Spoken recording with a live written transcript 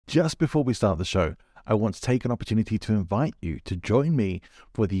just before we start the show, I want to take an opportunity to invite you to join me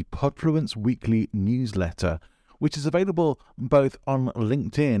for the Podfluence Weekly newsletter, which is available both on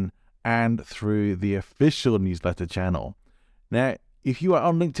LinkedIn and through the official newsletter channel. Now, if you are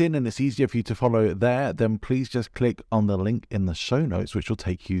on LinkedIn and it's easier for you to follow there, then please just click on the link in the show notes, which will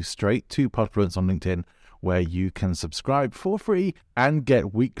take you straight to Podfluence on LinkedIn, where you can subscribe for free and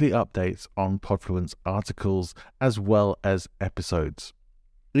get weekly updates on Podfluence articles as well as episodes.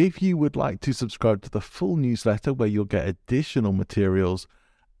 If you would like to subscribe to the full newsletter where you'll get additional materials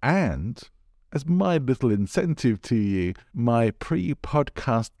and, as my little incentive to you, my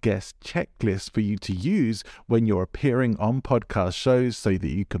pre-podcast guest checklist for you to use when you're appearing on podcast shows so that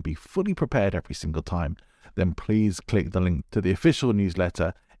you can be fully prepared every single time, then please click the link to the official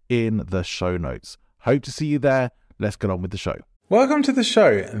newsletter in the show notes. Hope to see you there. Let's get on with the show. Welcome to the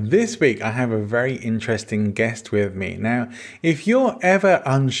show. This week I have a very interesting guest with me. Now, if you're ever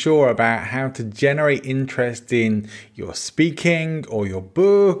unsure about how to generate interest in your speaking or your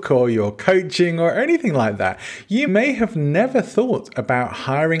book or your coaching or anything like that, you may have never thought about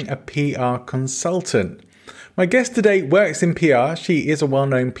hiring a PR consultant. My guest today works in PR. She is a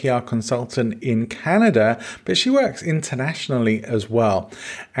well-known PR consultant in Canada, but she works internationally as well.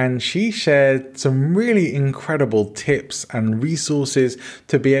 And she shared some really incredible tips and resources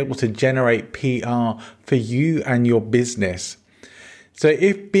to be able to generate PR for you and your business. So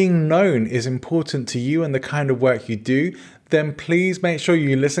if being known is important to you and the kind of work you do, then please make sure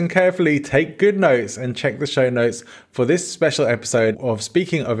you listen carefully, take good notes, and check the show notes for this special episode of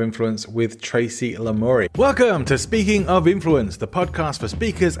Speaking of Influence with Tracy Lamourie. Welcome to Speaking of Influence, the podcast for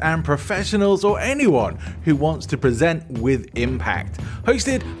speakers and professionals or anyone who wants to present with impact.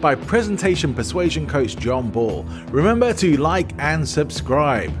 Hosted by presentation persuasion coach John Ball. Remember to like and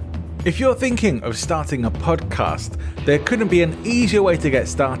subscribe. If you're thinking of starting a podcast, there couldn't be an easier way to get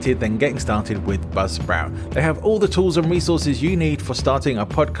started than getting started with Buzzsprout. They have all the tools and resources you need for starting a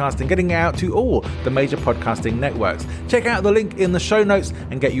podcast and getting it out to all the major podcasting networks. Check out the link in the show notes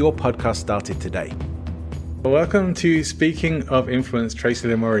and get your podcast started today. Welcome to Speaking of Influence, Tracy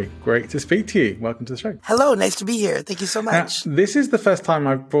Lamourie. Great to speak to you. Welcome to the show. Hello, nice to be here. Thank you so much. Now, this is the first time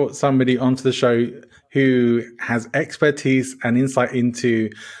I've brought somebody onto the show who has expertise and insight into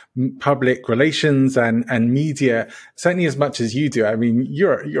public relations and media, certainly as much as you do. I mean,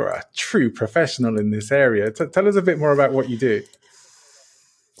 you're a true professional in this area. Tell us a bit more about what you do.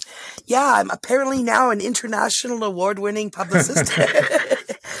 Yeah, I'm apparently now an international award-winning publicist.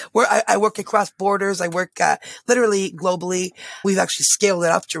 Where I work across borders. I work literally globally. We've actually scaled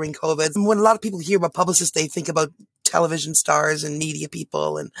it up during COVID. When a lot of people hear about publicists, they think about television stars and media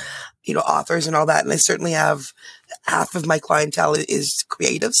people and, authors and all that. And I certainly have half of my clientele is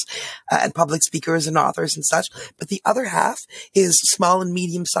creatives and public speakers and authors and such. But the other half is small and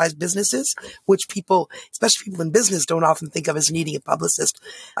medium-sized businesses, which people, especially people in business, don't often think of as needing a publicist.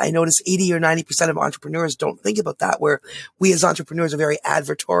 I notice 80 or 90% of entrepreneurs don't think about that, where we as entrepreneurs are very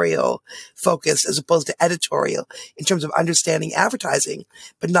advertorial focused as opposed to editorial in terms of understanding advertising,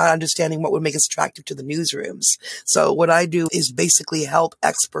 but not understanding what would make us attractive to the newsrooms. So what I do is basically help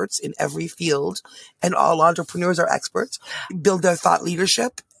experts in every field, and all entrepreneurs are experts, build their thought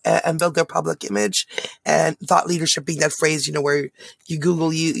leadership and build their public image. And thought leadership being that phrase, where you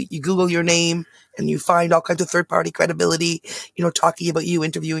Google your name and you find all kinds of third-party credibility, talking about you,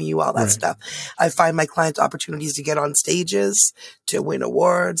 interviewing you, all that stuff. I find my clients opportunities to get on stages, to win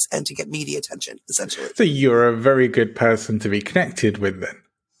awards, and to get media attention, essentially. So you're a very good person to be connected with then.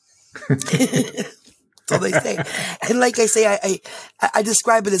 So they say. And like I say, I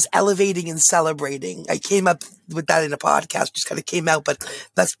describe it as elevating and celebrating. I came up with that in a podcast, just kind of came out, but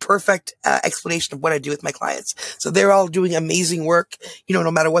that's perfect explanation of what I do with my clients. So they're all doing amazing work,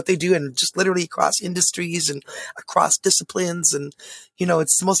 no matter what they do, and just literally across industries and across disciplines. And,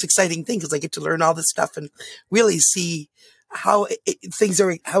 it's the most exciting thing because I get to learn all this stuff and really see how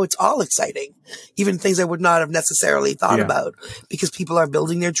it's all exciting, even things I would not have necessarily thought about, because people are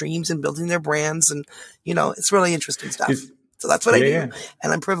building their dreams and building their brands, and it's really interesting stuff. So that's what I do,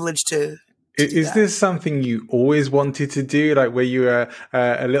 and I'm privileged to. Is this something you always wanted to do? Like, were you a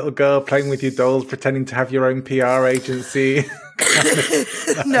little girl playing with your dolls, pretending to have your own PR agency?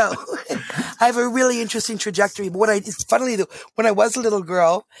 No, I have a really interesting trajectory. But it's funny though, when I was a little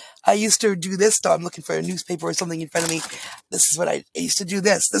girl, I used to do this. So I'm looking for a newspaper or something in front of me. This is what I used to do.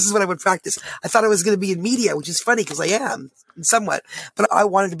 This is what I would practice. I thought I was going to be in media, which is funny because I am somewhat, but I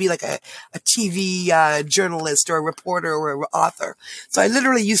wanted to be like a TV journalist or a reporter or an author. So I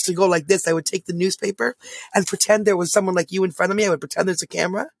literally used to go like this. I would take the newspaper and pretend there was someone like you in front of me. I would pretend there's a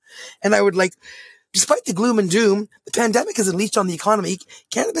camera, and I would like despite the gloom and doom, the pandemic has unleashed on the economy.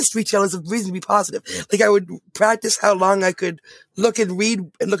 Cannabis retailers have reason to be positive. Like, I would practice how long I could look and read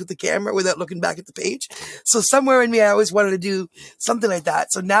and look at the camera without looking back at the page. So somewhere in me, I always wanted to do something like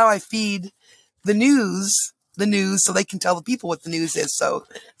that. So now I feed the news so they can tell the people what the news is. So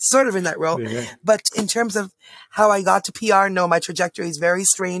sort of in that role. Yeah. But in terms of how I got to PR, no, my trajectory is very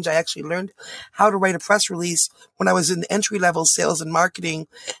strange. I actually learned how to write a press release when I was in entry-level sales and marketing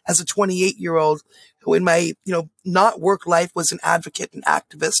as a 28-year-old who in my, not work life was an advocate and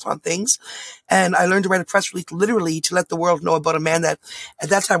activist on things. And I learned to write a press release literally to let the world know about a man that at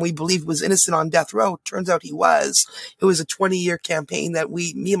that time we believed was innocent on death row. Turns out he was. It was a 20-year campaign that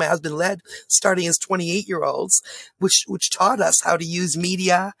me and my husband led starting as 28-year-olds, which taught us how to use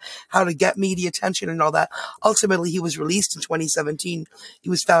media, how to get media attention and all that. Ultimately, he was released in 2017. He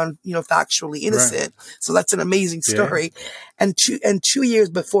was found, factually innocent. Right. So that's an amazing story. Yeah. And 2 years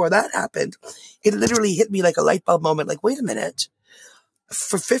before that happened, it literally hit me like a light bulb moment. Like, wait a minute.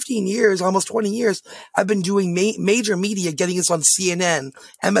 For 15 years, almost 20 years, I've been doing major media, getting us on CNN,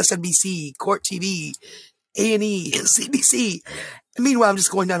 MSNBC, Court TV, A&E, CBC. And meanwhile, I'm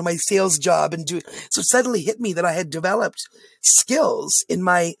just going down to my sales job and doing. So it suddenly hit me that I had developed skills in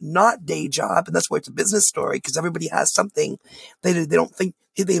my not day job. And that's where it's a business story, because everybody has something they don't think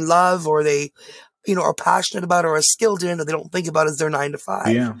they love or they, are passionate about or are skilled in, or they don't think about as their 9 to 5.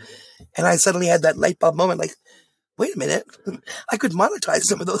 Yeah. And I suddenly had that light bulb moment, like, wait a minute, I could monetize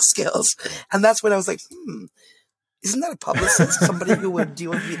some of those skills. And that's when I was like, isn't that a publicist? Somebody who would deal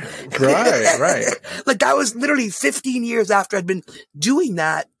with me. Right. Like, that was literally 15 years after I'd been doing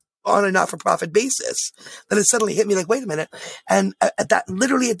that on a not-for-profit basis. Then it suddenly hit me like, wait a minute. And at that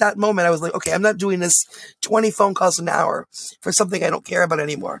moment, I was like, okay, I'm not doing this 20 phone calls an hour for something I don't care about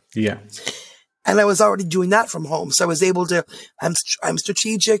anymore. Yeah. And I was already doing that from home. So I was able to, I'm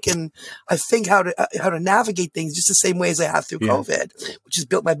strategic and I think how to navigate things just the same way as I have through COVID, which has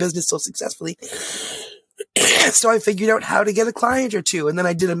built my business so successfully. So I figured out how to get a client or two. And then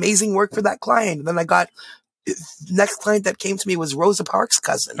I did amazing work for that client. And then the next client that came to me was Rosa Parks'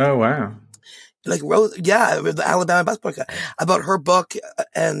 cousin. Oh, wow. Like Rose, the Alabama basketball guy, about her book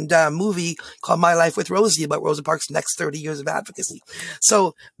and movie called My Life with Rosie about Rosa Parks' next 30 years of advocacy.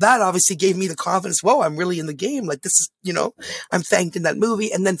 So that obviously gave me the confidence. Whoa, I'm really in the game. Like, this is, I'm thanked in that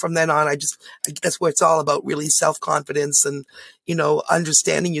movie. And then from then on, that's where it's all about really self-confidence and,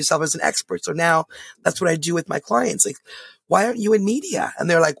 understanding yourself as an expert. So now that's what I do with my clients. Like, why aren't you in media? And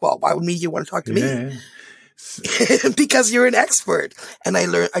they're like, well, why would media want to talk to me? Because you're an expert. And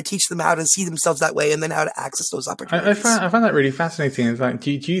I teach them how to see themselves that way and then how to access those opportunities. I found that really fascinating. It's like,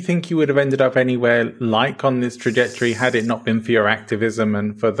 do you think you would have ended up anywhere like on this trajectory had it not been for your activism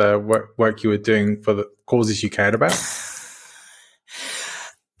and for the work you were doing for the causes you cared about?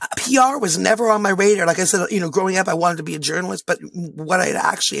 PR was never on my radar. Like I said, growing up, I wanted to be a journalist, but what I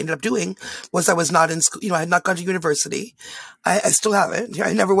actually ended up doing was I was not in school. I had not gone to university. I still haven't.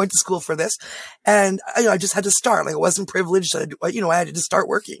 I never went to school for this. And, I just had to start. Like, I wasn't privileged. I had to just start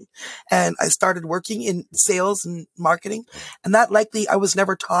working. And I started working in sales and marketing. And that likely, I was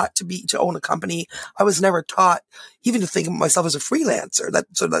never taught to own a company. I was never taught even to think of myself as a freelancer.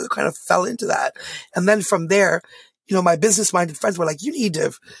 So that kind of fell into that. And then from there, my business-minded friends were like, you need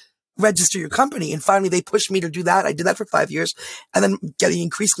to register your company. And finally, they pushed me to do that. I did that for 5 years and then getting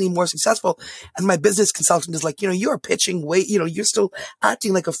increasingly more successful. And my business consultant is like, you're pitching you're still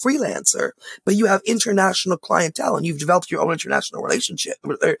acting like a freelancer, but you have international clientele and you've developed your own international relationship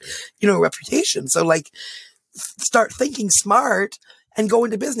or, reputation. So like, start thinking smart and go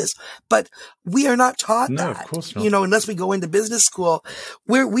into business. But we are not taught that. No, of course not. Unless we go into business school,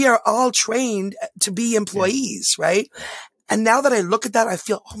 we are all trained to be employees, right? And now that I look at that, I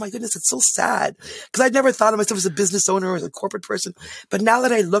feel, oh my goodness, it's so sad. Because I'd never thought of myself as a business owner or as a corporate person. But now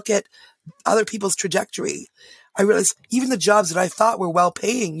that I look at other people's trajectory, I realize even the jobs that I thought were well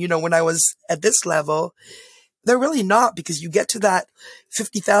paying, when I was at this level, they're really not, because you get to that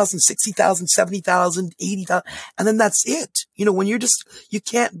 50,000, 60,000, 70,000, 80,000, and then that's it. When you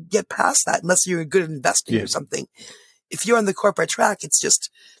can't get past that unless you're good at investing or something. If you're on the corporate track,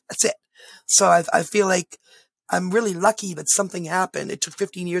 that's it. So I feel like I'm really lucky that something happened. It took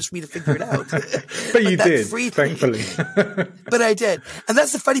 15 years for me to figure it out. But you did, thankfully. But I did. And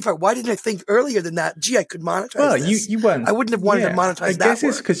that's the funny part. Why didn't I think earlier than that? Gee, I could monetize this. You weren't. I wouldn't have wanted to monetize that. I guess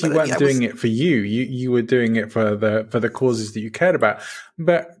it's because you weren't doing it for you. You were doing it for the causes that you cared about.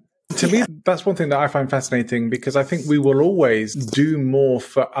 But to me, that's one thing that I find fascinating, because I think we will always do more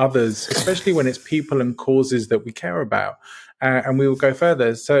for others, especially when it's people and causes that we care about. and we will go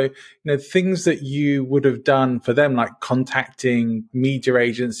further. So, things that you would have done for them, like contacting media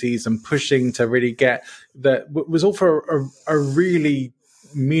agencies and pushing to really get that, was all for a really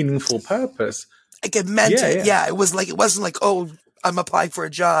meaningful purpose. Like it meant it. Yeah. It wasn't like, oh, I'm applying for a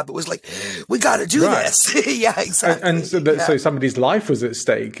job. It was like, we got to do this. Yeah, exactly. And so somebody's life was at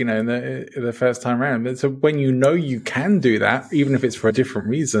stake, in the first time around. But so when you can do that, even if it's for different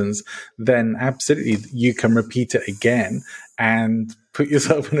reasons, then absolutely you can repeat it again and put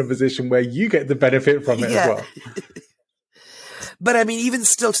yourself in a position where you get the benefit from it as well. But I mean, even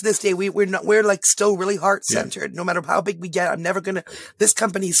still to this day, we're like still really heart centered. No matter how big we get, this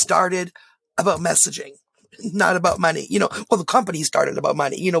company started about messaging, not about money. Well, the company started about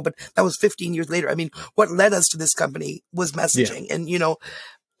money, but that was 15 years later. I mean, what led us to this company was messaging. And,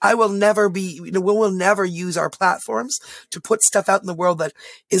 I will never we will never use our platforms to put stuff out in the world that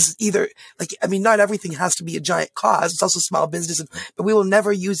is either not everything has to be a giant cause. It's also small business, but we will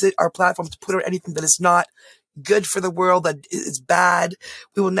never use our platforms to put out anything that is not good for the world, that is bad.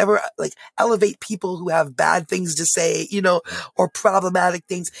 We will never elevate people who have bad things to say, or problematic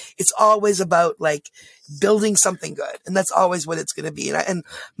things. It's always about building something good. And that's always what it's going to be. And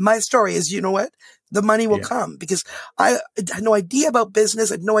my story is, what? The money will come, because I had no idea about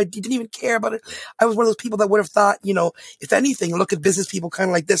business. I had no idea, didn't even care about it. I was one of those people that would have thought, if anything, look at business people kind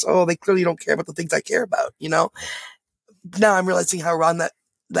of like this. Oh, they clearly don't care about the things I care about, Now I'm realizing how wrong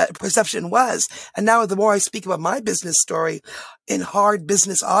that perception was. And now the more I speak about my business story in hard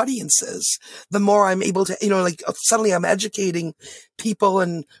business audiences, the more I'm able to, suddenly I'm educating people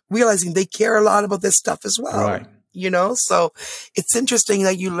and realizing they care a lot about this stuff as well. Right. So it's interesting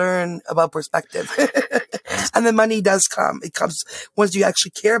that you learn about perspective. And the money does come. It comes once you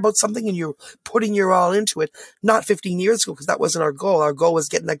actually care about something and you're putting your all into it. Not 15 years ago, because that wasn't our goal. Our goal was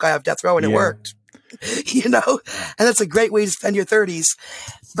getting that guy off death row, and it worked. And that's a great way to spend your 30s.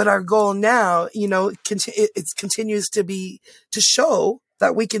 But our goal now, it continues to show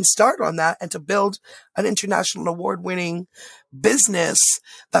that we can start on that and to build an international award-winning business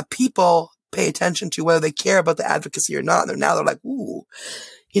that people pay attention to, whether they care about the advocacy or not. Now they're like, ooh,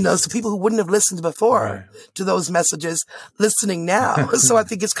 so people who wouldn't have listened before to those messages, listening now. So I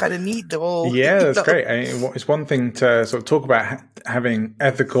think it's kind of neat. That's great. It's one thing to sort of talk about having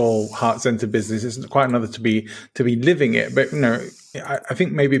ethical, heart-centered business. It's quite another to be living it. But I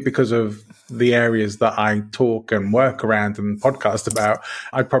think maybe because of the areas that I talk and work around and podcast about,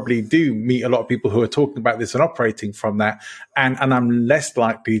 I probably do meet a lot of people who are talking about this and operating from that. And I'm less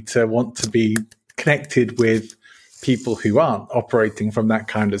likely to want to be connected with people who aren't operating from that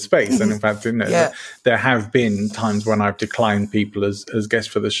kind of space. And in fact, there have been times when I've declined people as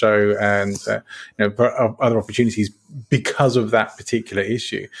guests for the show and for other opportunities because of that particular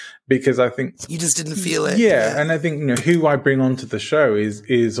issue. Because I think you just didn't feel it. And I think who I bring onto the show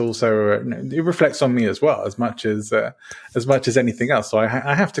is also it reflects on me as well, as much as anything else. So I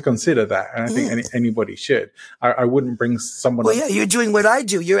have to consider that, and I think anybody should. I wouldn't bring someone. Well, you're doing what I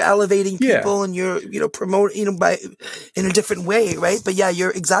do. You're elevating people, and you're promoting by in a different way, right? But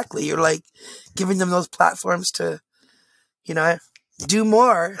you're like giving them those platforms to do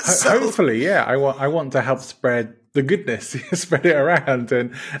more. Hopefully, I want to help spread the goodness, spread it around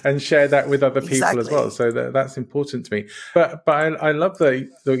and share that with other people as well. So that's important to me. But I love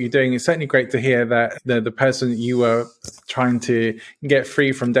what you're doing. It's certainly great to hear that the person you were trying to get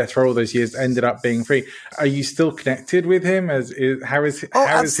free from death for all those years ended up being free. Are you still connected with him? How is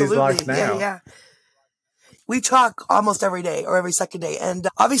his life now? Yeah. We talk almost every day or every second day. And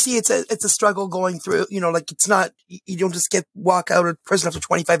obviously it's a struggle going through, it's not, you don't just walk out of prison after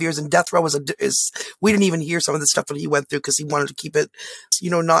 25 years, and death row we didn't even hear some of the stuff that he went through because he wanted to keep it,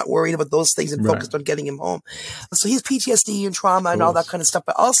 not worried about those things and focused on getting him home. So he's PTSD and trauma and all that kind of stuff.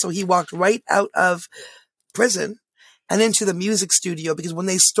 But also he walked right out of prison and into the music studio, because when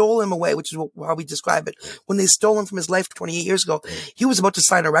they stole him away, which is how we describe it, when they stole him from his life 28 years ago, he was about to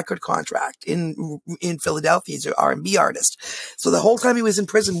sign a record contract in Philadelphia. He's an R&B artist. So the whole time he was in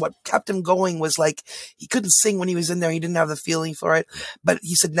prison, what kept him going was he couldn't sing when he was in there. He didn't have the feeling for it, but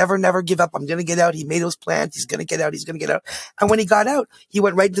he said, never, never give up. I'm going to get out. He made those plans. He's going to get out. He's going to get out. And when he got out, he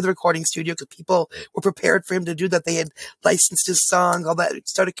went right into the recording studio because people were prepared for him to do that. They had licensed his song, all that. It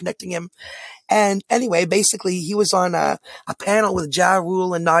started connecting him. And anyway, basically, he was on a panel with Ja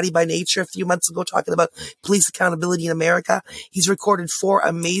Rule and Naughty by Nature a few months ago talking about police accountability in America. He's recorded 4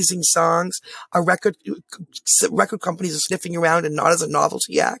 amazing songs. Record companies are sniffing around, and not as a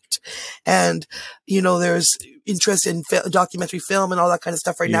novelty act. And, there's interest in documentary film and all that kind of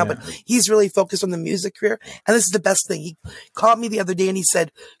stuff right now, but he's really focused on the music career. And this is the best thing. He called me the other day and he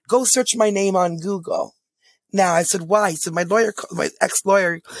said, go search my name on Google. now. I said, why? He said, my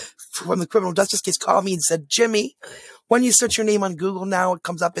ex-lawyer from the criminal justice case called me and said, Jimmy, when you search your name on Google now, it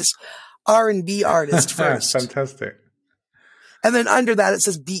comes up as R&B artist first. Fantastic. And then under that, it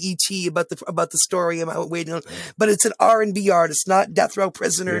says BET about the story I'm waiting on, but it's an R&B artist, not death row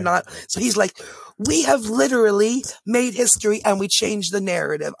prisoner, not. So he's like, we have literally made history and we changed the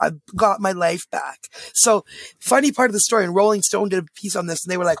narrative. I've got my life back. So funny part of the story, and Rolling Stone did a piece on this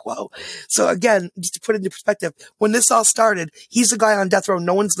and they were like, whoa. So again, just to put it into perspective, when this all started, he's the guy on death row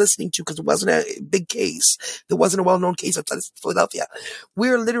no one's listening to because it wasn't a big case. There wasn't a well-known case outside of Philadelphia.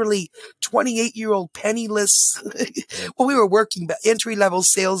 We're literally 28-year-old penniless. Well, we were working entry-level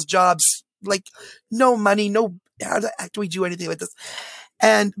sales jobs, like no money, no, how do we do anything like this?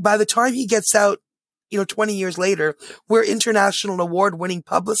 And by the time he gets out, 20 years later, we're international award-winning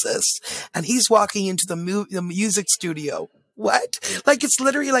publicists, and he's walking into the music studio. What? Like, it's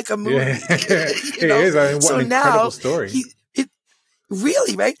literally like a movie. Yeah. It is. I mean, what an incredible story.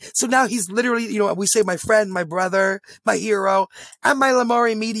 Really, right? So now he's literally, we say my friend, my brother, my hero, and my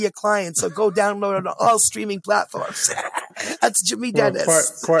Lamori Media client. So go download on all streaming platforms. That's Jimmy Dennis. Well,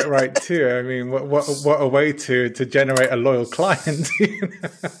 quite right too. I mean, what a way to generate a loyal client.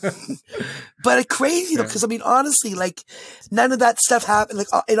 But it's crazy though, because I mean, honestly, like none of that stuff happened. Like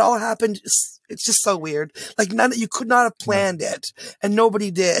it all happened. It's just so weird. Like you could not have planned it, and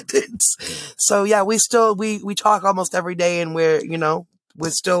nobody did. So yeah, we talk almost every day, and we're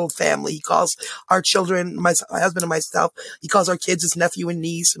still family. He calls our children, my husband and myself, he calls our kids his nephew and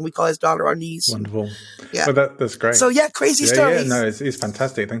niece, and we call his daughter our niece. Wonderful. Yeah. Well, that's great. So yeah, crazy stories. Yeah, no, it's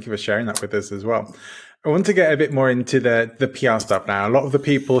fantastic. Thank you for sharing that with us as well. I want to get a bit more into the PR stuff now. A lot of the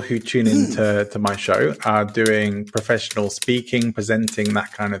people who tune into my show are doing professional speaking, presenting,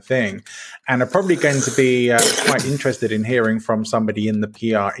 that kind of thing, and are probably going to be quite interested in hearing from somebody in the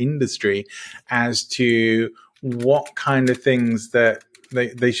PR industry as to what kind of things that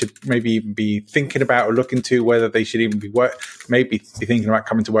they should maybe be thinking about or look into, whether they should even be thinking about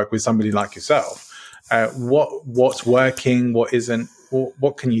coming to work with somebody like yourself. What's working, what isn't?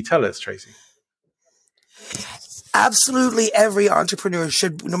 What can you tell us, Tracy? Absolutely every entrepreneur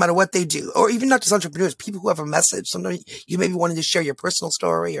should, no matter what they do, or even not just entrepreneurs, people who have a message. Sometimes you maybe wanted to share your personal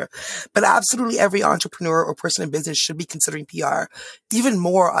story, but absolutely every entrepreneur or person in business should be considering PR, even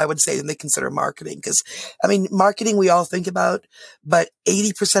more, I would say, than they consider marketing. Because, I mean, marketing we all think about, but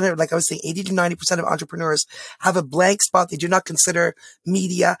 80% of, like I was saying, 80 to 90% of entrepreneurs have a blank spot. They do not consider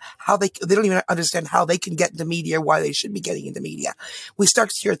media, they don't even understand how they can get into media, why they should be getting into media. We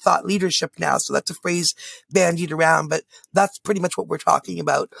start to hear thought leadership now. So that's a phrase bandied around, but that's pretty much what we're talking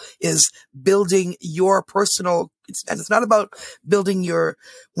about, is building your personal, and it's not about building when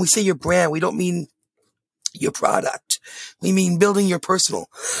we say your brand, we don't mean your product. We mean building your personal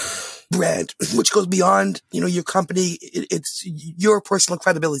brand, which goes beyond, your company. It's your personal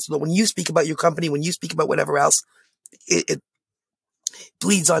credibility. So that when you speak about your company, when you speak about whatever else, it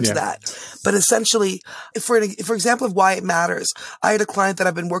bleeds onto that. But essentially, for example of why it matters, I had a client that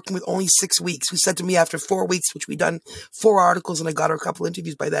I've been working with only 6 weeks who said to me after 4 weeks, which we'd done 4 articles and I got her a couple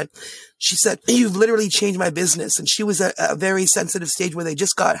interviews by then, she said, you've literally changed my business. And she was at a very sensitive stage where they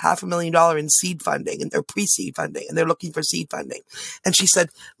just got $500,000 in seed funding and they're pre-seed funding and they're looking for seed funding. And she said,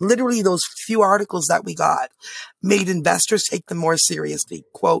 literally those few articles that we got made investors take them more seriously.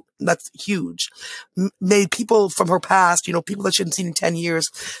 Quote, that's huge. Made people from her past, people that she hadn't seen in 10 years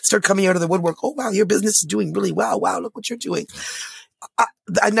start coming out of the woodwork. Oh, wow, your business is doing really well. Wow, look what you're doing.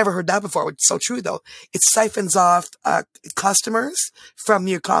 I never heard that before. It's so true, though. It siphons off customers from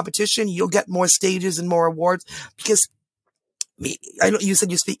your competition. You'll get more stages and more awards because I know you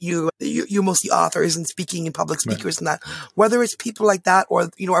said you're mostly authors and speaking and public speakers and that. Whether it's people like that or,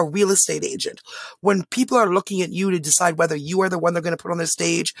 a real estate agent, when people are looking at you to decide whether you are the one they're going to put on their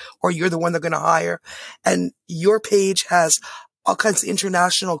stage or you're the one they're going to hire, and your page has all kinds of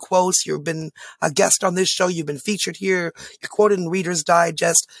international quotes. You've been a guest on this show. You've been featured here. You're quoted in Reader's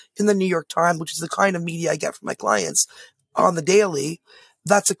Digest, in the New York Times, which is the kind of media I get from my clients on the daily.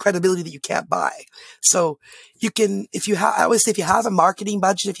 That's a credibility that you can't buy. So you can, I always say, if you have a marketing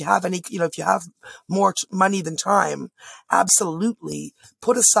budget, if you have any, if you have more money than time, absolutely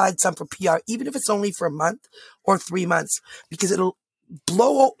put aside some for PR, even if it's only for a month or 3 months, because it'll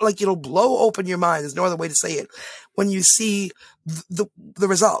blow open your mind. There's no other way to say it. When you see the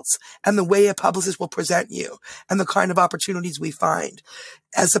results and the way a publicist will present you and the kind of opportunities we find,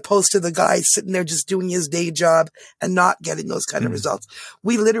 as opposed to the guy sitting there just doing his day job and not getting those kind of results.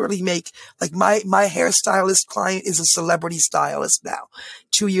 We literally make, like my hairstylist client is a celebrity stylist now.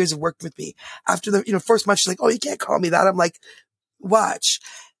 2 years of working with me. After the, first month, she's like, oh, you can't call me that. I'm like, watch.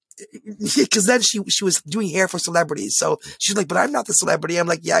 because then she was doing hair for celebrities. So she's like, but I'm not the celebrity. I'm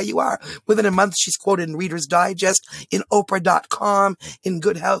like, yeah, you are. Within a month, she's quoted in Reader's Digest, in Oprah.com, in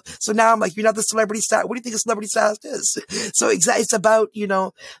Good Health. So now I'm like, you're not the celebrity stylist. What do you think a celebrity stylist is? So it's about,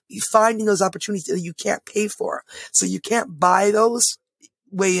 finding those opportunities that you can't pay for. So you can't buy those,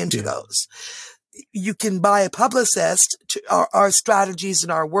 way into those. You can buy a publicist to our strategies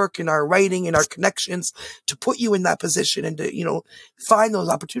and our work and our writing and our connections to put you in that position and to, find those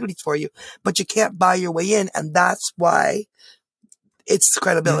opportunities for you, but you can't buy your way in. And that's why it's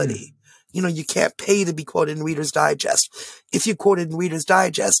credibility. You can't pay to be quoted in Reader's Digest. If you quoted in Reader's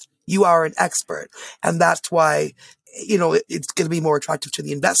Digest, you are an expert. And that's why, it's going to be more attractive to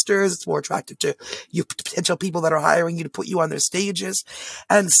the investors. It's more attractive to you potential people that are hiring you to put you on their stages.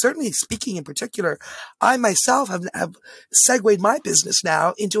 And certainly speaking in particular, I myself have segued my business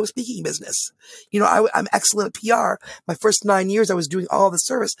now into a speaking business. I'm excellent at PR. My first 9 years, I was doing all the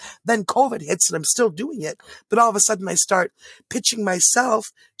service. Then COVID hits and I'm still doing it. But all of a sudden I start pitching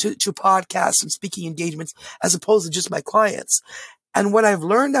myself to podcasts and speaking engagements as opposed to just my clients. And what I've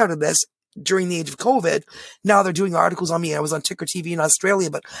learned out of this, during the age of COVID, now they're doing articles on me. I was on Ticker TV in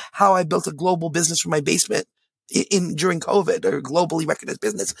Australia, but how I built a global business from my basement during COVID, or globally recognized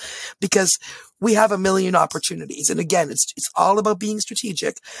business, because we have a million opportunities. And again, it's all about being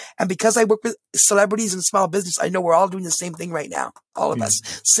strategic. And because I work with celebrities and small business, I know we're all doing the same thing right now. All of us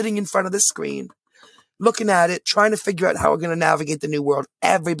sitting in front of the screen, looking at it, trying to figure out how we're going to navigate the new world.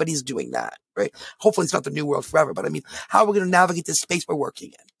 Everybody's doing that, right? Hopefully it's not the new world forever, but I mean, how we're going to navigate this space we're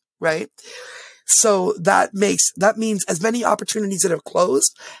working in. Right. So that means as many opportunities that have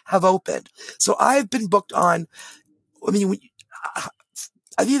closed have opened. So I've been booked on,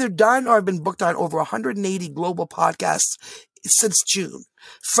 I've either done or I've been booked on over 180 global podcasts since June,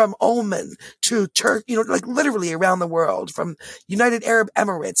 from Oman to Turkey, like literally around the world, from United Arab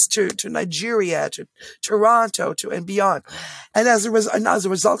Emirates to Nigeria, to Toronto, and beyond. And as a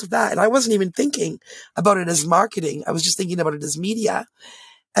result of that, and I wasn't even thinking about it as marketing. I was just thinking about it as media.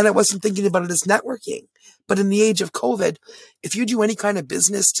 And I wasn't thinking about it as networking. But in the age of COVID, if you do any kind of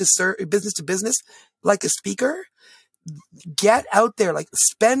business to business, like a speaker, get out there,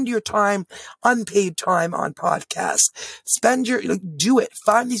 spend your time, unpaid time on podcasts, do it,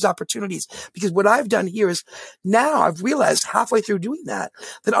 find these opportunities. Because what I've done here is now I've realized halfway through doing that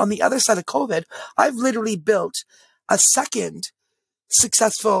on the other side of COVID, I've literally built a second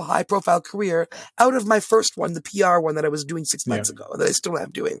successful, high-profile career out of my first one, the PR one that I was doing 6 months ago, that I still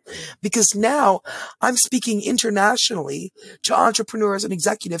am doing. Because now I'm speaking internationally to entrepreneurs and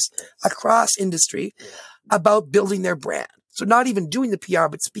executives across industry about building their brand. So not even doing the PR,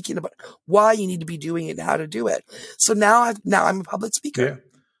 but speaking about why you need to be doing it and how to do it. So now I'm a public speaker. Yeah.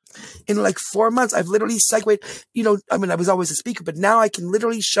 In 4 months, I've literally segued, I was always a speaker, but now I can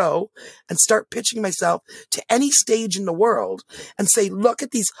literally show and start pitching myself to any stage in the world and say, look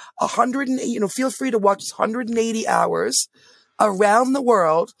at these 180, feel free to watch 180 hours around the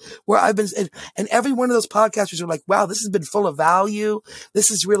world where I've been, and every one of those podcasters are like, wow, this has been full of value. This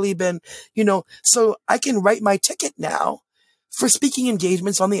has really been, so I can write my ticket now for speaking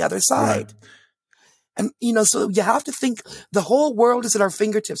engagements on the other side. Right. And, so you have to think the whole world is at our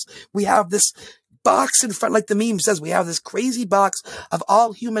fingertips. We have this box in front, like the meme says, we have this crazy box of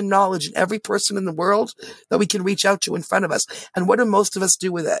all human knowledge and every person in the world that we can reach out to in front of us. And what do most of us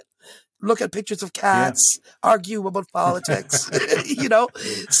do with it? Look at pictures of cats, argue about politics,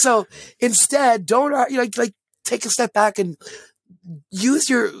 So instead, don't, take a step back and use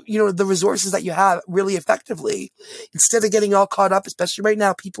the resources that you have really effectively instead of getting all caught up, especially right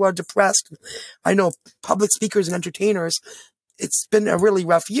now. People are depressed. I know public speakers and entertainers, it's been a really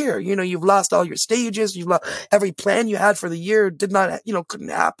rough year. You've lost all your stages. You've lost every plan you had for the year couldn't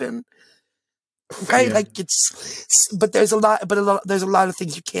happen. Right. Yeah. But there's a lot of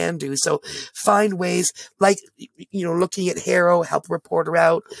things you can do. So find ways looking at HARO, help a reporter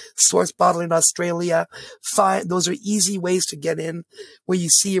out, Source Bottle in Australia. Those are easy ways to get in where you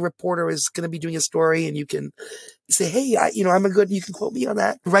see a reporter is going to be doing a story and you can say, hey, you can quote me on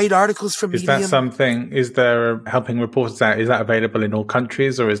that. Write articles from Medium. Is there helping reporters out? Is that available in all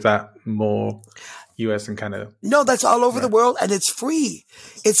countries or is that more US and Canada? No, that's all over the world, and it's free.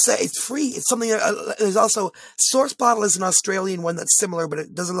 It's free. It's something. There's also Source Bottle is an Australian one that's similar, but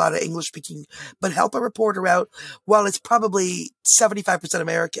it does a lot of English speaking. But help a reporter out. While it's probably 75%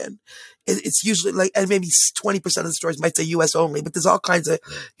 American. It's usually like, and maybe 20% of the stories might say US only, but there's all kinds of,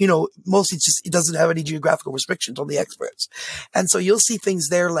 mostly just, it doesn't have any geographical restrictions on the experts. And so you'll see things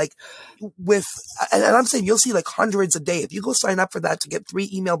there like and I'm saying you'll see like hundreds a day. If you go sign up for that to get 3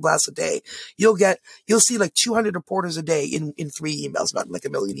 email blasts a day, you'll see like 200 reporters a day in 3 emails, not like a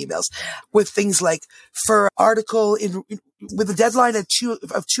million emails, with things like for article with a deadline at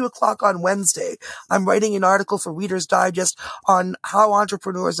 2:00 on Wednesday, I'm writing an article for Reader's Digest on how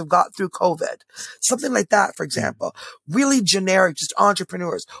entrepreneurs have got through COVID. Something like that, for example. Really generic, just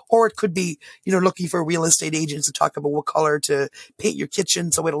entrepreneurs. Or it could be, looking for real estate agents to talk about what color to paint your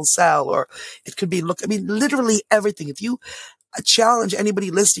kitchen so it'll sell. Or it could be, literally everything. If you challenge anybody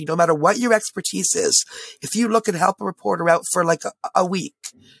listening, no matter what your expertise is, if you look and help a reporter out for like a week,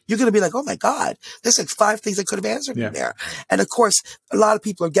 you're going to be like, oh my God, there's like 5 things I could have answered in there. And of course, a lot of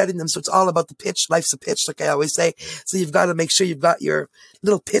people are getting them. So it's all about the pitch. Life's a pitch, like I always say. So you've got to make sure you've got your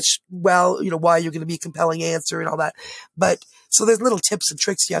little pitch well, why you're going to be a compelling answer and all that. But so there's little tips and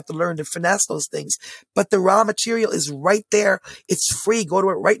tricks you have to learn to finesse those things. But the raw material is right there. It's free. Go to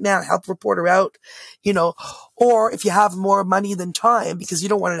it right now. Help a reporter out, or if you have more money than time, because you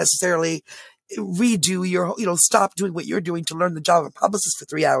don't want to necessarily redo your, stop doing what you're doing to learn the job of a publicist for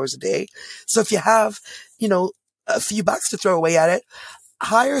 3 hours a day. So if you have, a few bucks to throw away at it,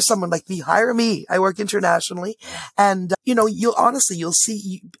 hire someone like me, hire me. I work internationally and, you'll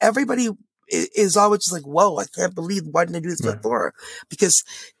see everybody is always just like, whoa, I can't believe, why didn't I do this before? Because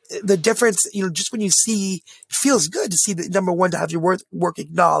the difference, just when you see, it feels good to see that, number one, to have your work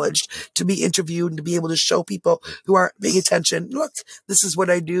acknowledged, to be interviewed and to be able to show people who aren't paying attention, look, this is what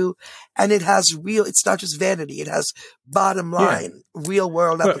I do. And it has it's not just vanity. It has bottom line, real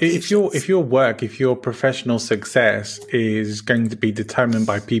world applications. If your professional success is going to be determined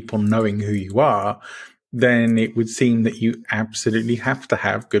by people knowing who you are, then it would seem that you absolutely have to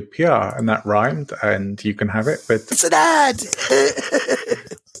have good PR. And that rhymed, and you can have it, but it's an ad.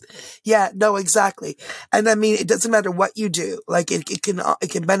 Yeah, no, exactly. And I mean, it doesn't matter what you do. Like it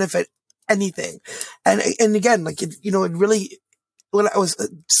can benefit anything. And again, like it really, when I was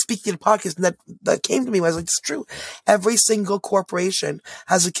speaking at a podcast, and that came to me, I was like, it's true. Every single corporation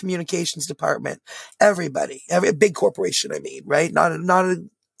has a communications department. Everybody, every big corporation, I mean, right? Not a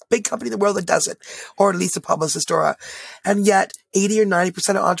big company in the world that doesn't, or at least a publicist and yet 80 or 90%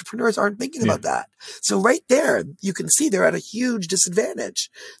 of entrepreneurs aren't thinking about that. So right there, you can see they're at a huge disadvantage.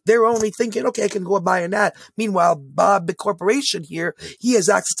 They're only thinking, okay, I can go and buy an ad. Meanwhile, Bob, big corporation here, he has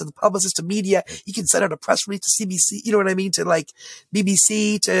access to the publicist, to media. He can send out a press release to CBC, you know what I mean? To like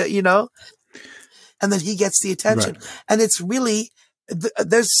BBC, and then he gets the attention. Right. And it's really,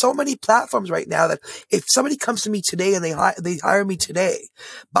 there's so many platforms right now that if somebody comes to me today and they hire me today,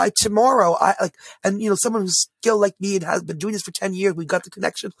 by tomorrow, someone who's skilled like me and has been doing this for 10 years, we've got the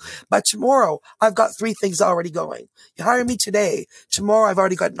connection. By tomorrow, I've got 3 things already going. You hire me today. Tomorrow, I've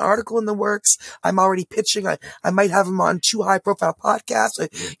already got an article in the works. I'm already pitching. I might have them on 2 high profile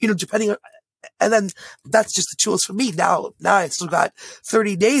podcasts, depending on. And then that's just the tools for me. Now I still got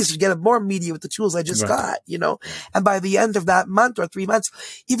 30 days to get more media with the tools I just got, and by the end of that month or 3 months,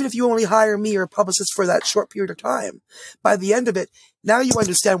 even if you only hire me or a publicist for that short period of time, by the end of it, now you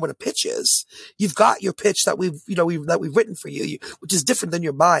understand what a pitch is. You've got your pitch that we've written for you, which is different than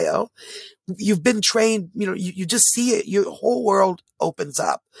your bio. You've been trained, you just see it. Your whole world opens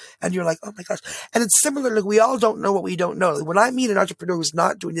up and you're like, oh my gosh. And it's similar. Like we all don't know what we don't know. When I meet an entrepreneur who's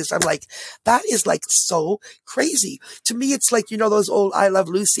not doing this, I'm like, that is like so crazy. To me, it's like, those old I Love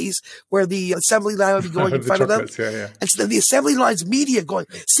Lucy's where the assembly line would be going in front of them. Yeah. And so then the assembly line's media going,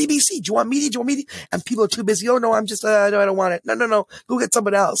 CBC, do you want media? And people are too busy. Oh no, I'm just, no, I don't want it. No. Go get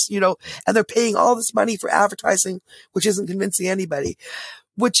someone else, and they're paying all this money for advertising, which isn't convincing anybody,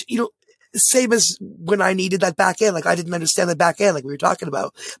 which, same as when I needed that back end. Like I didn't understand the back end, like we were talking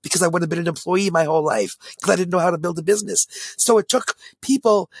about, because I would have been an employee my whole life because I didn't know how to build a business. So it took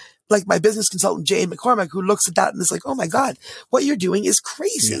people like my business consultant, Jane McCormack, who looks at that and is like, oh my God, what you're doing is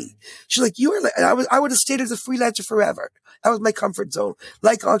crazy. Yeah. She's like, I would have stayed as a freelancer forever. That was my comfort zone.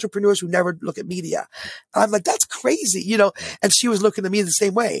 Like entrepreneurs who never look at media. I'm like, that's crazy, and she was looking at me the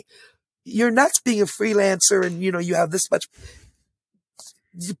same way. You're nuts being a freelancer and, you have this much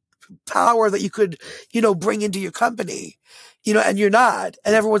power that you could, bring into your company, and you're not.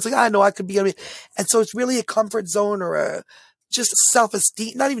 And everyone's like, I know I could be. And so it's really a comfort zone or just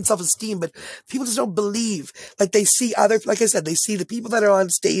self-esteem, not even self-esteem, but people just don't believe. Like they see like I said, they see the people that are on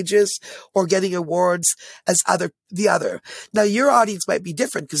stages or getting awards as the other. Now your audience might be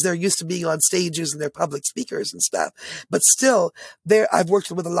different because they're used to being on stages and they're public speakers and stuff. But still, I've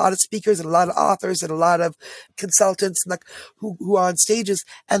worked with a lot of speakers and a lot of authors and a lot of consultants like who are on stages,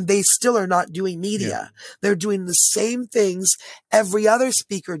 and they still are not doing media. Yeah. They're doing the same things every other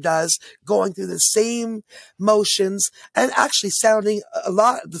speaker does, going through the same motions and actually sounding a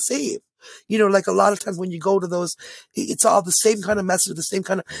lot the same. You know, like a lot of times when you go to those, it's all the same kind of message, the same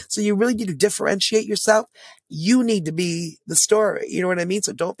kind of, so you really need to differentiate yourself. You need to be the story. You know what I mean?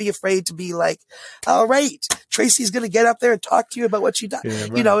 So don't be afraid to be like, all right, Tracy's going to get up there and talk to you about what she does. Yeah,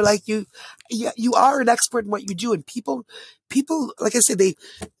 right. You know, like you are an expert in what you do. And people, like I said, they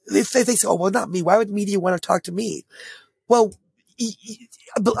say, oh, well, not me. Why would media want to talk to me? Well,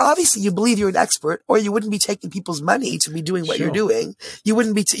 obviously you believe you're an expert, or you wouldn't be taking people's money to be doing what you're doing. You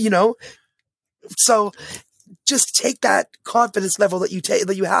wouldn't be, so just take that confidence level that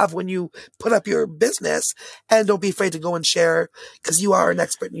you have when you put up your business, and don't be afraid to go and share, because you are an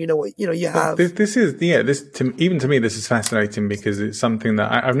expert and you have. Even to me, this is fascinating, because it's something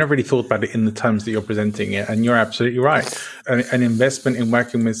that I've never really thought about it in the terms that you're presenting it. And you're absolutely right. An investment in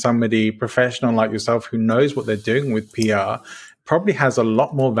working with somebody professional like yourself who knows what they're doing with PR probably has a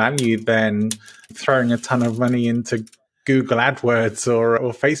lot more value than throwing a ton of money into Google AdWords or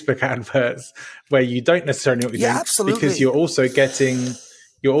Facebook adverts, where you don't necessarily know what you're doing. Absolutely. Because you're also getting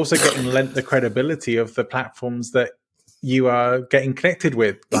lent the credibility of the platforms that you are getting connected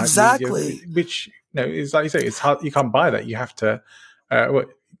with. Exactly. Which is, like you say, it's hard. You can't buy that. You have to.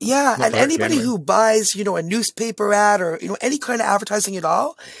 And anybody who buys, a newspaper ad or, any kind of advertising at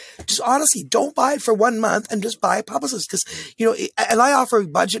all, just honestly don't buy it for 1 month and just buy a publicist. Because, and I offer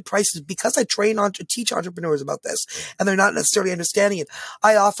budget prices because I teach entrepreneurs about this, and they're not necessarily understanding it.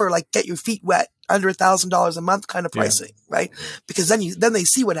 I offer get your feet wet, under $1,000 a month kind of pricing, right? Because then they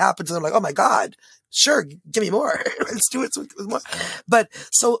see what happens and they're like, oh my God, sure, give me more. Let's do it with more. But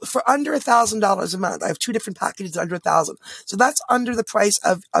so for under $1,000 a month, I have 2 different packages under $1,000. So that's under the price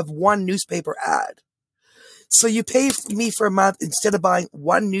of one newspaper ad. So you pay me for a month instead of buying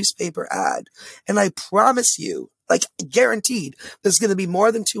one newspaper ad. And I promise you, guaranteed, there's going to be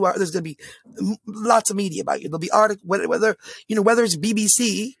more than 2 hours. There's going to be lots of media about you. There'll be articles, whether it's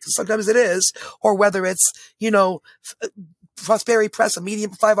BBC, because sometimes it is, or whether it's, Prosperity Press, a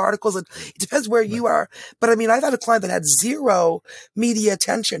Medium, 5 articles. And it depends where you are. But I mean, I've had a client that had 0 media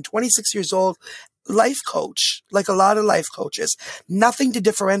attention, 26 years old, life coach, like a lot of life coaches, nothing to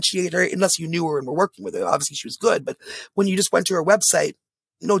differentiate her unless you knew her and were working with her. Obviously she was good, but when you just went to her website,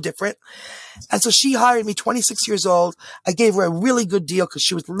 no different. And so she hired me, 26 years old. I gave her a really good deal because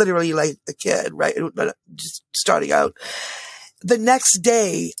she was literally like a kid, right? Just starting out. The next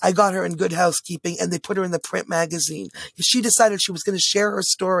day, I got her in Good Housekeeping, and they put her in the print magazine. She decided she was going to share her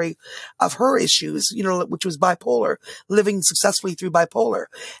story of her issues, which was bipolar, living successfully through bipolar.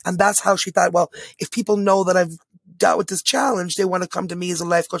 And that's how she thought, well, if people know that I've dealt with this challenge, they want to come to me as a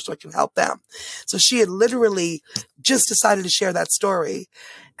life coach so I can help them. So she had literally just decided to share that story.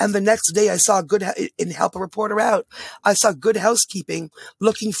 And the next day I saw Help a Reporter Out, I saw Good Housekeeping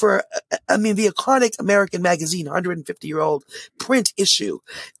looking for, the iconic American magazine, 150-year-old print issue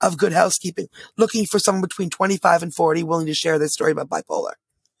of Good Housekeeping, looking for someone between 25 and 40 willing to share their story about bipolar.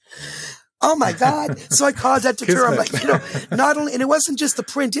 Oh my God. So I contacted her. I'm like, not only, and it wasn't just the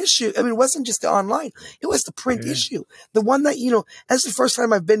print issue. I mean, it wasn't just the online. It was the print issue. The one that, that's the first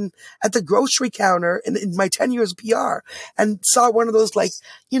time I've been at the grocery counter in my 10 years of PR and saw one of those,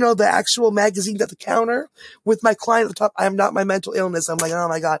 the actual magazines at the counter with my client at the top. I am not my mental illness. I'm like, oh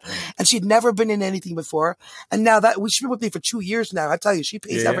my God. And she'd never been in anything before. And now she's been with me for 2 years now. I tell you, she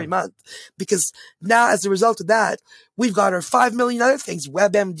pays every month, because now as a result of that, we've got her 5 million other things,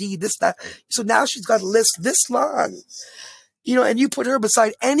 WebMD, this, that. So now she's got a list this long, and you put her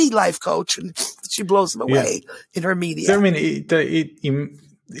beside any life coach and she blows them away in her media. So, I mean,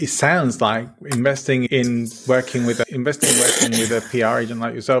 it sounds like investing in working with a PR agent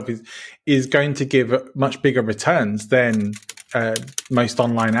like yourself is going to give much bigger returns than most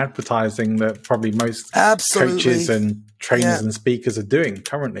online advertising that probably most coaches and trainers and speakers are doing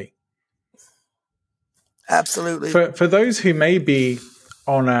currently. Absolutely. For those who may be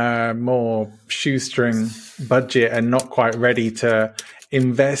on a more shoestring budget and not quite ready to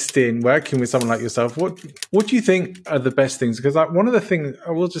invest in working with someone like yourself, what do you think are the best things? Because one of the things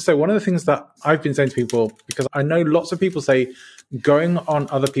that I've been saying to people, because I know lots of people say going on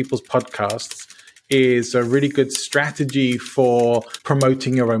other people's podcasts is a really good strategy for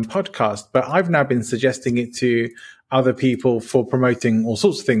promoting your own podcast. But I've now been suggesting it to other people for promoting all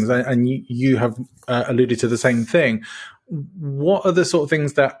sorts of things, and you have alluded to the same thing. What are the sort of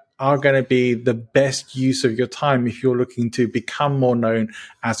things that are going to be the best use of your time if you're looking to become more known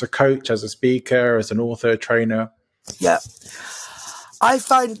as a coach, as a speaker, as an author, trainer? Yeah. I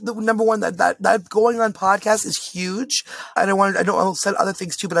find the number one that going on podcasts is huge. And I'll say other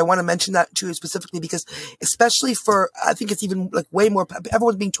things too, but I want to mention that too specifically because especially I think it's even like way more,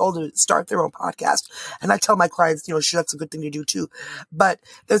 everyone's being told to start their own podcast. And I tell my clients, sure, that's a good thing to do too. But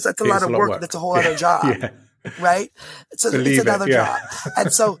that's a lot of work. That's a whole other job. Yeah. Right? So it's another job.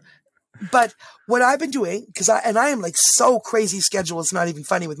 And so, but what I've been doing, I am like so crazy scheduled, it's not even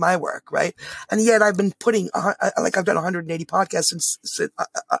funny with my work, right? And yet I've been putting, I've done 180 podcasts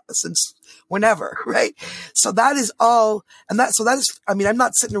since whenever, right? So that is all, I'm not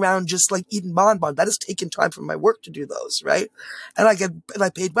sitting around just like eating bonbon. That is taking time from my work to do those, right? And I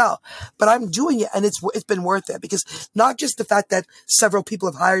paid well, but I'm doing it and it's been worth it because not just the fact that several people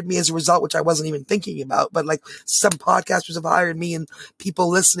have hired me as a result, which I wasn't even thinking about, but like some podcasters have hired me and people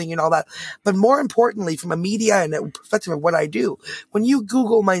listening and all that. But more importantly, from a media and a perspective of what I do, when you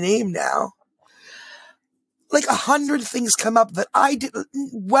Google my name now, like 100 things come up that I did,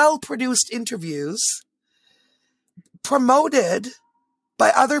 well-produced interviews promoted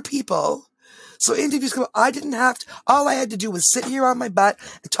by other people. So interviews come up. All I had to do was sit here on my butt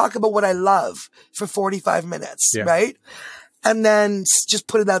and talk about what I love for 45 minutes, right? And then just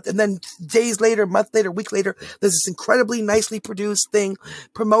put it out. And then days later, month later, week later, there's this incredibly nicely produced thing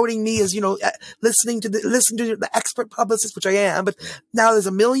promoting me as, listen to the expert publicist, which I am. But now there's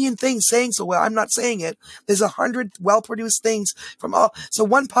a million things saying so well. I'm not saying it. There's 100 well-produced things from all. So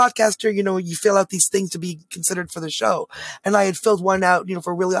one podcaster, you fill out these things to be considered for the show. And I had filled one out,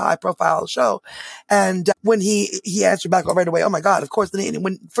 for a really high profile show. And when he answered back right away, oh my God, of course.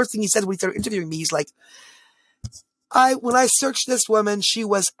 When first thing he said when he started interviewing me, he's like, when I searched this woman, she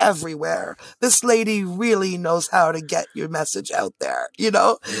was everywhere. This lady really knows how to get your message out there,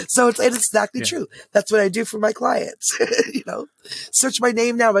 So it's exactly true. That's what I do for my clients, Search my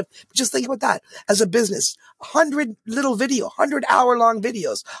name now, but just think about that. As a business, 100 hour-long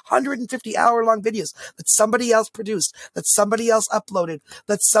videos, 150 hour-long videos that somebody else produced, that somebody else uploaded,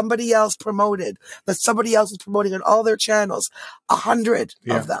 that somebody else promoted, that somebody else is promoting on all their channels, 100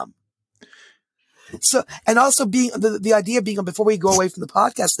 of them. So, and also being the idea being before we go away from the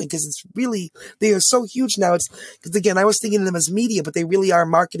podcast thing, because it's really, they are so huge now. It's because again, I was thinking of them as media, but they really are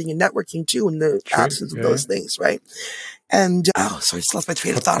marketing and networking too in the absence of those things, right? And sorry, I just lost my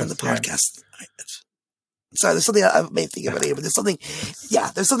train of thought on the podcast. Sorry, there's something I may think about it, but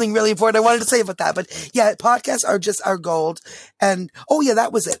there's something really important I wanted to say about that. But yeah, podcasts are just our gold. And that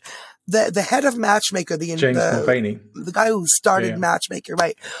was it. The head of Matchmaker, James Mulvaney, the guy who started Matchmaker,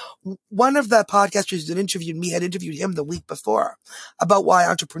 right? One of the podcasters that interviewed me had interviewed him the week before about why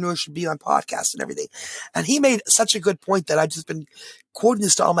entrepreneurs should be on podcasts and everything. And he made such a good point that I've just been quoting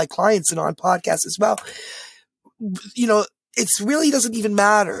this to all my clients and on podcasts as well. It really doesn't even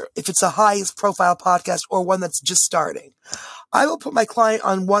matter if it's a highest profile podcast or one that's just starting. I will put my client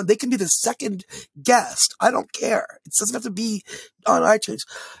on one. They can be the second guest. I don't care. It doesn't have to be on iTunes. It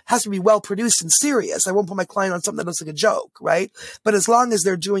has to be well produced and serious. I won't put my client on something that looks like a joke, right? But as long as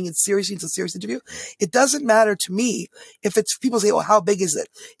they're doing it seriously, it's a serious interview. It doesn't matter to me if it's people say, well, how big is it?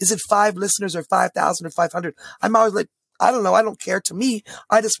 Is it 5 listeners or 5,000 or 500? I'm always like, I don't know. I don't care. To me,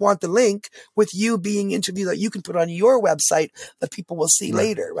 I just want the link with you being interviewed that you can put on your website that people will see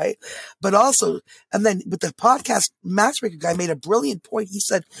later, right? But also, and then with the podcast Matchmaker guy made a brilliant point. He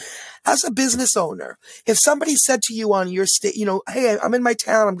said, as a business owner, if somebody said to you on your state, hey, I'm in my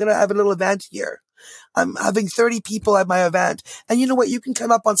town, I'm going to have a little event here. I'm having 30 people at my event. And you know what? You can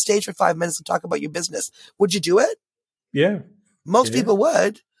come up on stage for 5 minutes and talk about your business. Would you do it? Yeah. Most people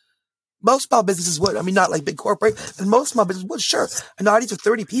would. Most small businesses would. I mean, not like big corporate, but most small businesses would. Sure. An audience of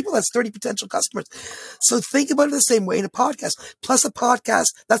 30 people, that's 30 potential customers. So think about it the same way in a podcast. Plus a podcast,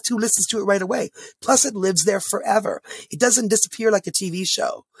 that's who listens to it right away. Plus it lives there forever. It doesn't disappear like a TV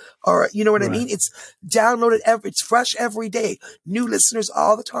show. Or, you know what I mean? It's downloaded it's fresh every day. New listeners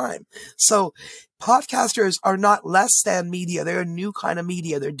all the time. So podcasters are not less than media. They're a new kind of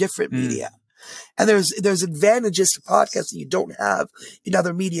media. They're different media. And there's advantages to podcasts that you don't have in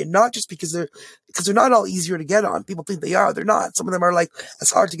other media, not just because they're not all easier to get on. People think they are. They're not. Some of them are like,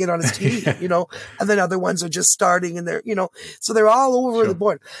 it's hard to get on as TV, and then other ones are just starting and they're, so they're all over the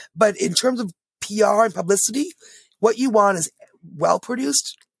board. But in terms of PR and publicity, what you want is well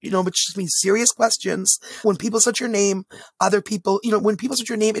produced, which just means serious questions. When people search your name, other people, when people search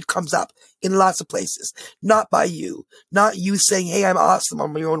your name, it comes up in lots of places, not by you, not you saying, hey, I'm awesome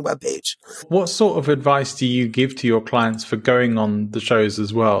on your own webpage. What sort of advice do you give to your clients for going on the shows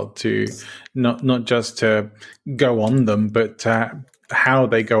as well, to not just to go on them, but how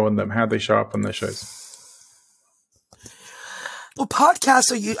they go on them, how they show up on the shows? Well,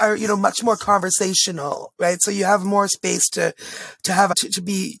 podcasts are much more conversational, right? So you have more space to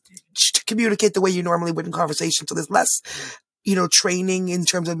communicate the way you normally would in conversation. So there's less, training in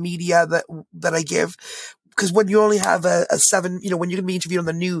terms of media that I give. Because when you only have a 7, when you're going to be interviewed on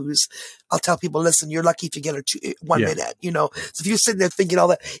the news, I'll tell people, listen, you're lucky to get 1 minute, So if you're sitting there thinking all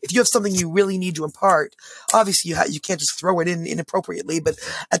that, if you have something you really need to impart, obviously you can't just throw it in inappropriately, but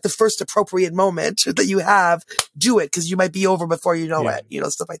at the first appropriate moment that you have, do it, because you might be over before you know it,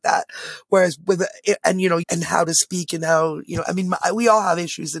 stuff like that. Whereas and how to speak and how, we all have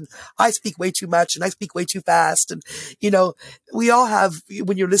issues, and I speak way too much and I speak way too fast. And, we all have,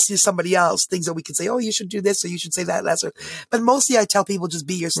 when you're listening to somebody else, things that we can say, oh, you should do this, or you should say that lesser. But mostly I tell people, just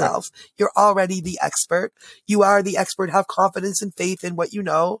be yourself. Right. You're already the expert. You are the expert. Have confidence and faith in what you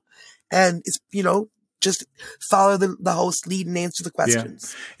know. And it's, just follow the host lead and answer the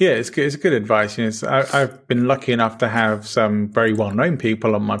questions. Yeah, it's good. It's good advice. I've been lucky enough to have some very well-known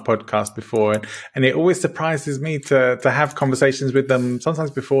people on my podcast before, and it always surprises me to have conversations with them, sometimes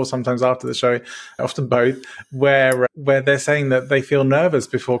before, sometimes after the show, often both, where they're saying that they feel nervous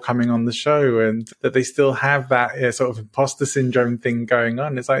before coming on the show, and that they still have that sort of imposter syndrome thing going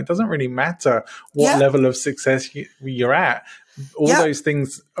on. It's like, it doesn't really matter what level of success you're at. All those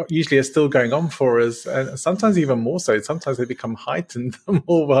things usually are still going on for us, and sometimes even more so. Sometimes they become heightened the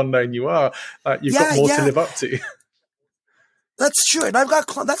more well-known you are. You've got more to live up to. That's true. And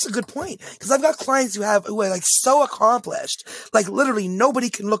that's a good point, because I've got clients who are like so accomplished, like literally nobody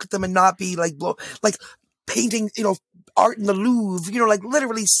can look at them and not be like painting, art in the Louvre, like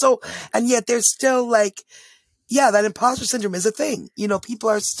literally so, and yet they're still like, that imposter syndrome is a thing. People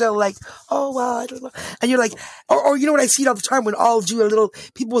are still like, oh, well, I don't know. And you're like, or what I see it all the time when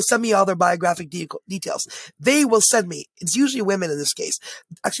people will send me all their biographic details. They will send me, it's usually women in this case.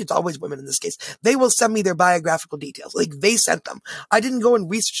 Actually, it's always women in this case. They will send me their biographical details. Like, they sent them. I didn't go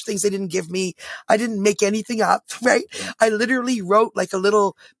and research things they didn't give me. I didn't make anything up, right? I literally wrote like a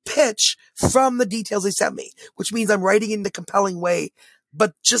little pitch from the details they sent me, which means I'm writing in a compelling way,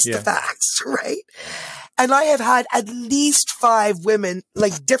 but just the facts, right? And I have had at least 5 women,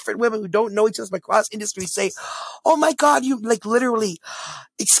 like different women who don't know each other across industry, say, oh my God, you like literally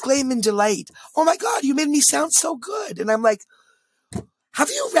exclaim in delight. Oh my God, you made me sound so good. And I'm like, have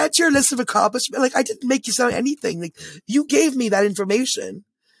you read your list of accomplishments? Like, I didn't make you sound anything. Like, you gave me that information,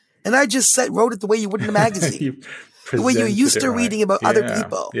 and I just wrote it the way you would in a magazine. The way you're used to reading about other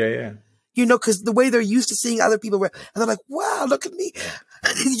people. Yeah. Because the way they're used to seeing other people, and they're like, wow, look at me.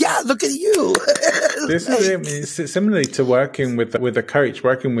 Look at you. This is it. I mean, it's similarly to working with a coach,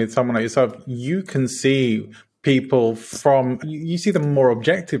 working with someone like yourself. You can see people you see them more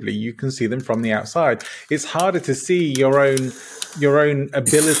objectively. You can see them from the outside. It's harder to see your own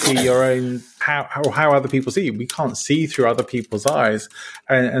ability, your own how other people see you. We can't see through other people's eyes,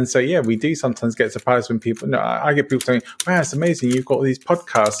 and so we do sometimes get surprised when people. I get people saying, "Wow, it's amazing! You've got all these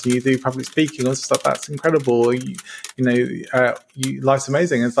podcasts, you do public speaking, all this stuff. That's incredible! Life's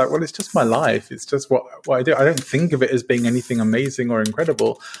amazing." And it's like, well, it's just my life. It's just what I do. I don't think of it as being anything amazing or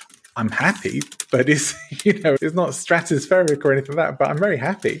incredible. I'm happy, but it's it's not stratospheric or anything like that. But I'm very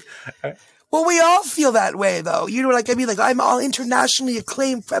happy. Well, we all feel that way, though. I'm all internationally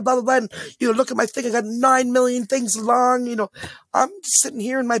acclaimed, blah, blah, blah. And, look at my thing. I got 9 million things long, I'm sitting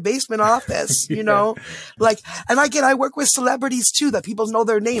here in my basement office, and I work with celebrities too, that people know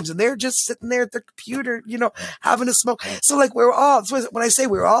their names, and they're just sitting there at their computer, having a smoke. So when I say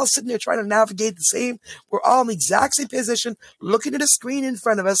we're all sitting there trying to navigate the same, we're all in the exact same position, looking at a screen in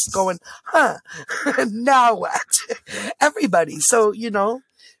front of us going, now what? Everybody. So,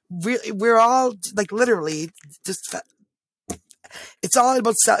 really, we're all like literally just. It's all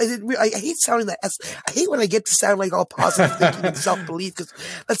about I hate sounding like I hate when I get to sound like all positive thinking and self-belief, because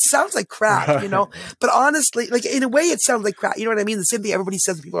that sounds like crap, But honestly, like in a way, it sounds like crap. You know what I mean? The same thing everybody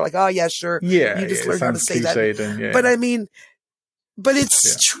says. People are like, "Oh yeah, sure." Yeah, you just learn how to say that. But I mean, but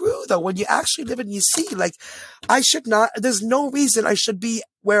it's true though. When you actually live it and you see, like, I should not. There's no reason I should be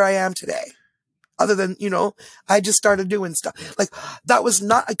where I am today. other than, I just started doing stuff. Like that was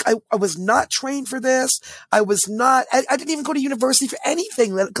not, I was not trained for this. I didn't even go to university for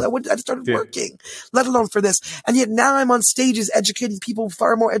anything. I just started working, let alone for this. And yet now I'm on stages educating people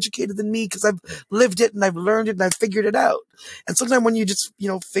far more educated than me because I've lived it and I've learned it and I've figured it out. And sometimes when you just,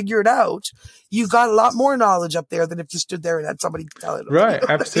 figure it out, you got a lot more knowledge up there than if you stood there and had somebody tell it. Right,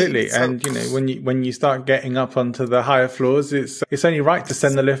 absolutely. So, and when you start getting up onto the higher floors, it's only right to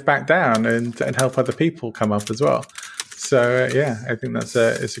send the lift back down and help other people come up as well. So I think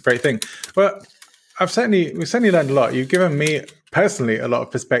it's a great thing. But we've certainly learned a lot. You've given me personally a lot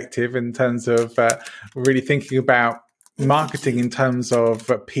of perspective in terms of really thinking about marketing in terms of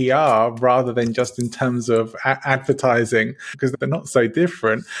PR rather than just in terms of advertising, because they're not so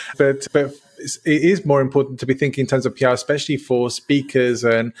different. But it is more important to be thinking in terms of PR, especially for speakers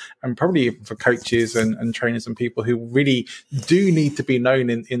and probably even for coaches and trainers and people who really do need to be known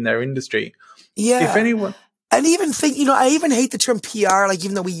in their industry. Yeah. If anyone... And even think, I even hate the term PR, like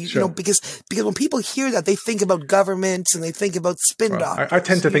even though we, because when people hear that, they think about governments and they think about spin doctors. I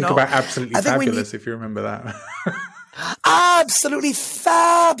tend to think about Absolutely Fabulous, if you remember that. Absolutely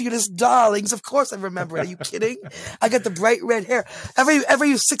fabulous, darlings. Of course I remember it. Are you kidding? I got the bright red hair.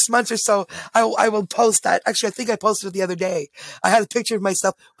 Every 6 months or so, I will post that. Actually, I think I posted it the other day. I had a picture of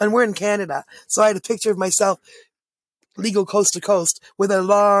myself, and we're in Canada. So I had a picture of myself, legal coast to coast, with a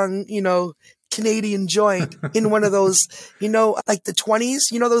long, Canadian joint in one of those, like the 20s,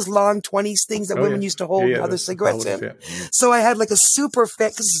 those long 20s things that women used to hold other cigarettes in. Yeah. So I had like a super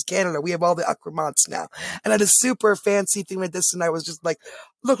this is Canada. We have all the accoutrements now. And I had a super fancy thing like this. And I was just like,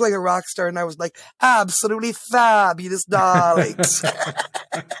 looked like a rock star. And I was like, absolutely fabulous, darlings.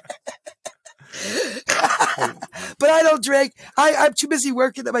 But I don't drink. I'm too busy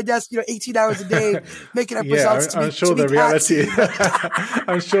working at my desk, 18 hours a day, making up results. I'm sure the reality.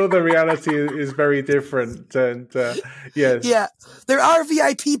 I'm sure the reality is very different. And yes, yeah, there are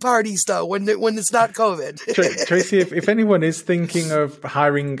VIP parties though when it's not COVID. Tracy, if anyone is thinking of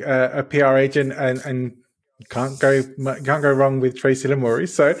hiring a PR agent and can't go wrong with Tracy Lamourie,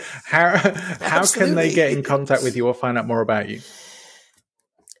 so how can they get in contact with you or find out more about you?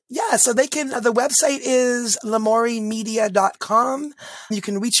 Yeah, so they can, the website is lamouriemedia.com. You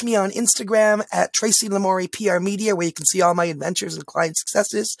can reach me on Instagram at Tracy Lamourie PR Media, where you can see all my adventures and client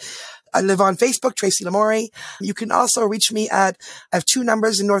successes. I live on Facebook, Tracy Lamourie. You can also reach me I have 2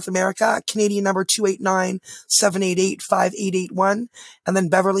 numbers in North America, Canadian number 289-788-5881, and then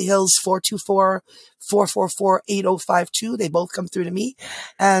Beverly Hills 424-444-8052. They both come through to me.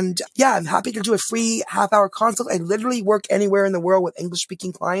 And yeah, I'm happy to do a free half-hour consult. I literally work anywhere in the world with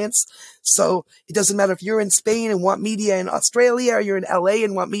English-speaking clients. So it doesn't matter if you're in Spain and want media in Australia, or you're in LA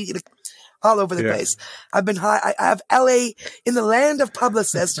and want media all over the place. I've been I have LA in the land of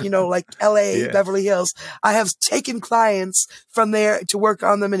publicists, like LA, Beverly Hills. I have taken clients from there to work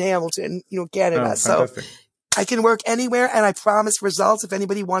on them in Hamilton, Canada. So I can work anywhere, and I promise results. If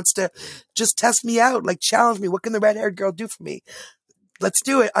anybody wants to just test me out, like challenge me, what can the red-haired girl do for me? Let's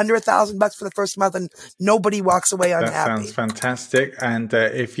do it. Under $1,000 for the first month, and nobody walks away unhappy. That sounds fantastic. And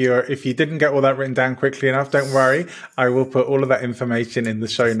if you didn't get all that written down quickly enough, don't worry. I will put all of that information in the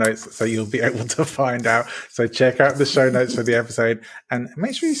show notes, so you'll be able to find out. So check out the show notes for the episode, and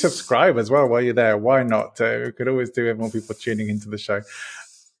make sure you subscribe as well while you're there. Why not? We could always do with more people tuning into the show.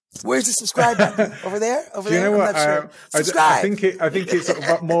 Where's the subscribe button? Over there? Over there? You know what? Sure. Subscribe. I think it's sort of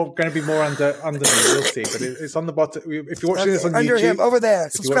going to be more under me. We'll see. But it's on the bottom. If you're watching this on under YouTube, him, over there.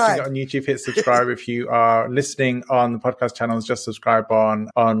 If you're watching it on YouTube, hit subscribe. If you are listening on the podcast channels, just subscribe on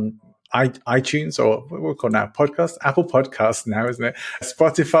iTunes, or what we're called now, podcast, Apple Podcasts now, isn't it?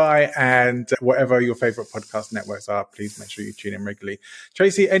 Spotify, and whatever your favorite podcast networks are. Please make sure you tune in regularly.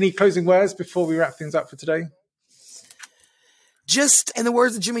 Tracy, any closing words before we wrap things up for today? Just in the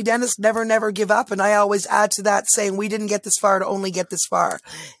words of Jimmy Dennis, never, never give up. And I always add to that saying, we didn't get this far to only get this far.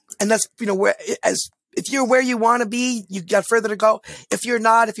 And that's, if you're where you want to be, you got further to go. If you're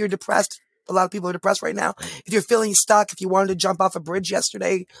not, if you're depressed, a lot of people are depressed right now. If you're feeling stuck, if you wanted to jump off a bridge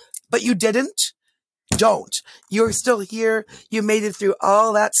yesterday, but you didn't, don't. You're still here. You made it through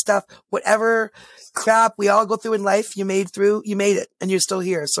all that stuff. Whatever crap we all go through in life, you made it, and you're still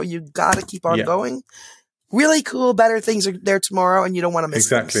here. So you got to keep on going. Really cool, better things are there tomorrow, and you don't want to miss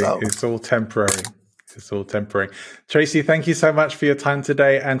them. Exactly. It's all temporary. Tracy, thank you so much for your time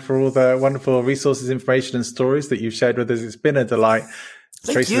today and for all the wonderful resources, information, and stories that you've shared with us. It's been a delight.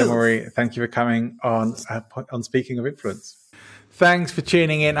 Tracy Lamourie, thank you for coming on Speaking of Influence. Thanks for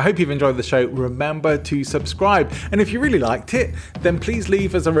tuning in. I hope you've enjoyed the show. Remember to subscribe. And if you really liked it, then please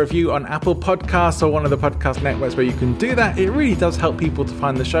leave us a review on Apple Podcasts or one of the podcast networks where you can do that. It really does help people to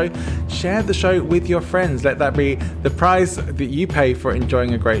find the show. Share the show with your friends. Let that be the price that you pay for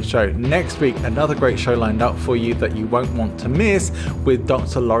enjoying a great show. Next week, another great show lined up for you that you won't want to miss with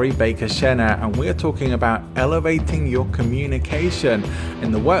Dr. Laurie Baker-Shenner. And we're talking about elevating your communication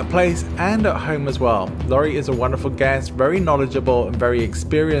in the workplace and at home as well. Laurie is a wonderful guest, very knowledgeable and very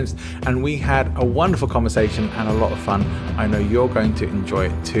experienced, and we had a wonderful conversation and a lot of fun. I know you're going to enjoy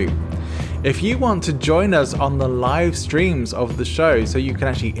it too. If you want to join us on the live streams of the show so you can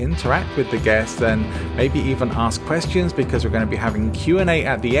actually interact with the guests and maybe even ask questions, because we're going to be having Q&A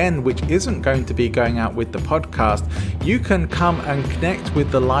at the end, which isn't going to be going out with the podcast, you can come and connect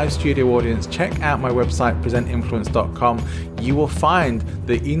with the live studio audience. Check out my website, presentinfluence.com. You will find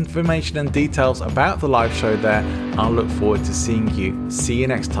the information and details about the live show there. I'll look forward to seeing you. See you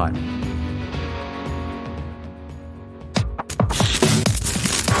next time.